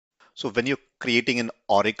So when you're creating an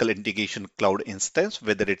Oracle Integration Cloud instance,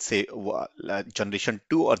 whether it's a generation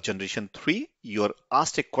 2 or generation 3, you're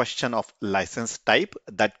asked a question of license type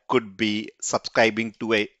that could be subscribing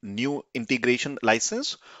to a new integration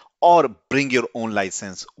license or bring your own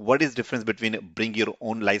license. What is the difference between bring your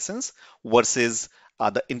own license versus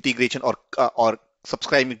the integration or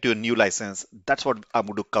subscribing to a new license? That's what I'm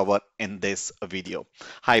going to cover in this video.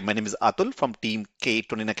 Hi, my name is Atul from team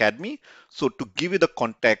K21 Academy. So to give you the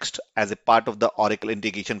context, as a part of the Oracle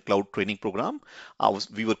Integration Cloud training program,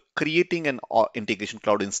 we were creating an Integration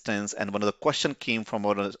Cloud instance, and one of the question came from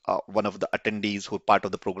one of the attendees who are part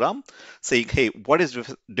of the program, saying, "Hey, what is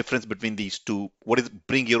the difference between these two? What is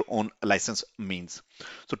bring your own license means?"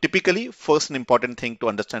 So typically, first and important thing to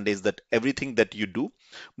understand is that everything that you do,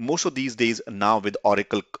 most of these days now with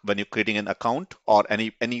Oracle, when you're creating an account or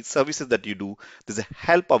any services that you do, there's a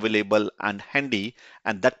help available and handy,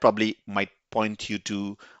 and that probably might point you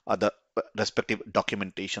to the respective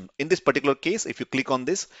documentation. In this particular case, if you click on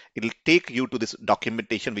this, it'll take you to this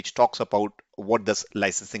documentation which talks about what this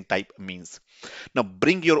licensing type means. Now,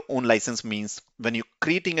 bring your own license means when you're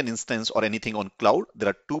creating an instance or anything on cloud, there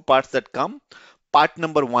are two parts that come. Part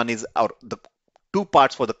number one is the two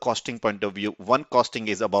parts for the costing point of view. One costing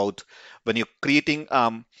is about when you're creating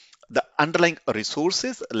the underlying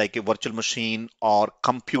resources like a virtual machine or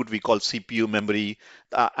compute, we call CPU, memory,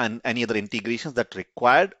 and any other integrations that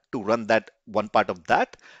required to run that one part of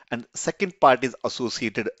that. And second part is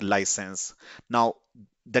associated license. Now,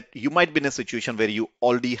 that you might be in a situation where you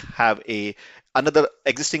already have another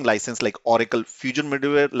existing license like Oracle Fusion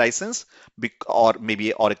Middleware license, or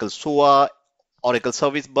maybe Oracle SOA, Oracle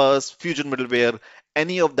Service Bus, Fusion Middleware,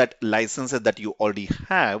 any of that licenses that you already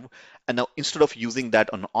have. And now instead of using that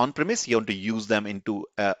on-premise, you want to use them into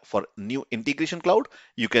for new integration cloud.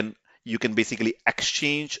 You can basically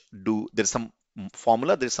exchange. There's some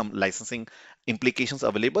formula, there's some licensing implications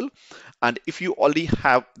available. And if you already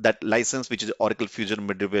have that license, which is Oracle Fusion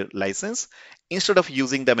Middleware license, instead of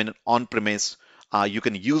using them in an on-premise, you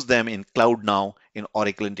can use them in cloud now in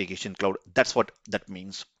Oracle Integration Cloud. That's what that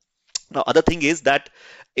means. Now, other thing is that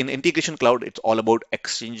in Integration Cloud, it's all about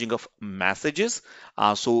exchanging of messages.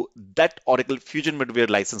 So that Oracle Fusion Middleware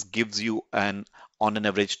license gives you on an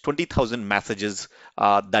average 20,000 messages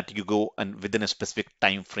that you go and within a specific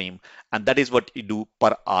time frame, and that is what you do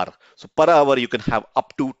per hour. So per hour, you can have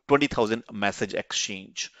up to 20,000 message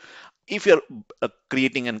exchange. If you're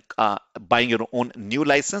creating and buying your own new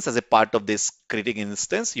license as a part of this creating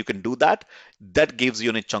instance, you can do that. That gives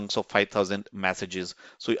you a chunks of 5,000 messages.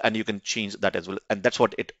 So, and you can change that as well. And that's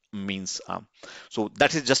what it means. So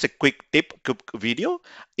that is just a quick video.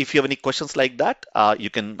 If you have any questions like that, you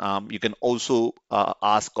can also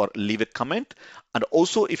ask or leave a comment. And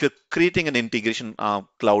also, if you're creating an integration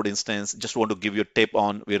cloud instance, just want to give you a tip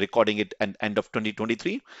on, we're recording it at end of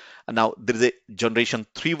 2023. And now there is a generation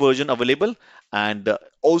 3 version available, and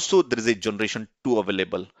also there is a generation 2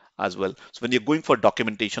 available as well. So when you're going for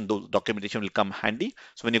documentation, those documentation will come handy.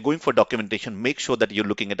 So when you're going for documentation, make sure that you're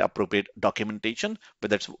looking at appropriate documentation,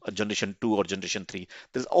 whether it's a generation 2 or generation 3.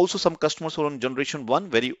 There's also some customers who are on generation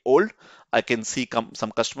 1, very old. I can see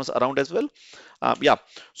some customers around as well. Yeah,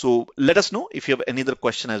 so let us know if you have any other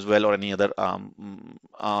question as well, or any other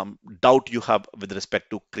doubt you have with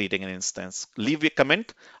respect to creating an instance. Leave a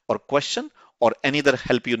comment or question or any other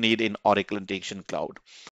help you need in Oracle Integration Cloud.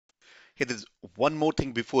 Hey, there's one more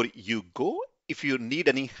thing before you go. If you need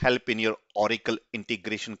any help in your Oracle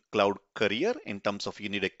Integration Cloud career, in terms of you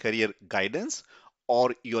need a career guidance,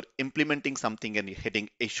 or you're implementing something and you're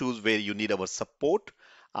hitting issues where you need our support,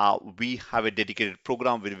 we have a dedicated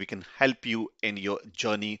program where we can help you in your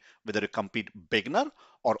journey, whether you're a complete beginner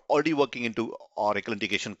or already working into Oracle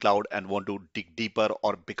Integration Cloud and want to dig deeper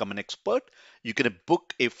or become an expert. You can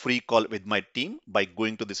book a free call with my team by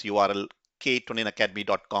going to this URL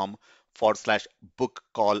k21academy.com/book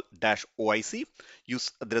call -OIC.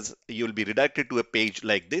 You'll be redirected to a page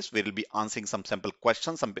like this where you'll be answering some simple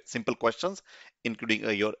questions, including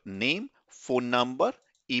your name, phone number,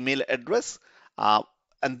 email address,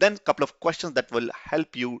 and then a couple of questions that will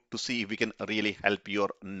help you to see if we can really help you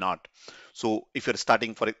or not. So if you're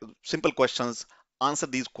starting for simple questions, answer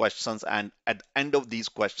these questions, and at the end of these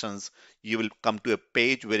questions, you will come to a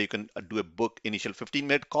page where you can do a book initial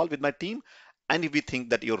 15-minute call with my team. And if we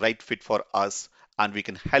think that you're right fit for us and we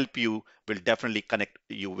can help you, we'll definitely connect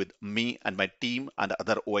you with me and my team and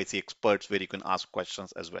other OIC experts where you can ask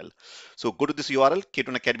questions as well. So go to this URL,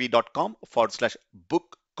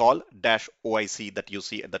 k21academy.com/book call -OIC that you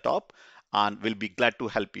see at the top, and we'll be glad to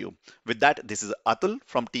help you. With that, this is Atul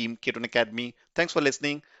from team K21 Academy. Thanks for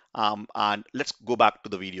listening, and let's go back to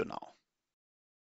the video now.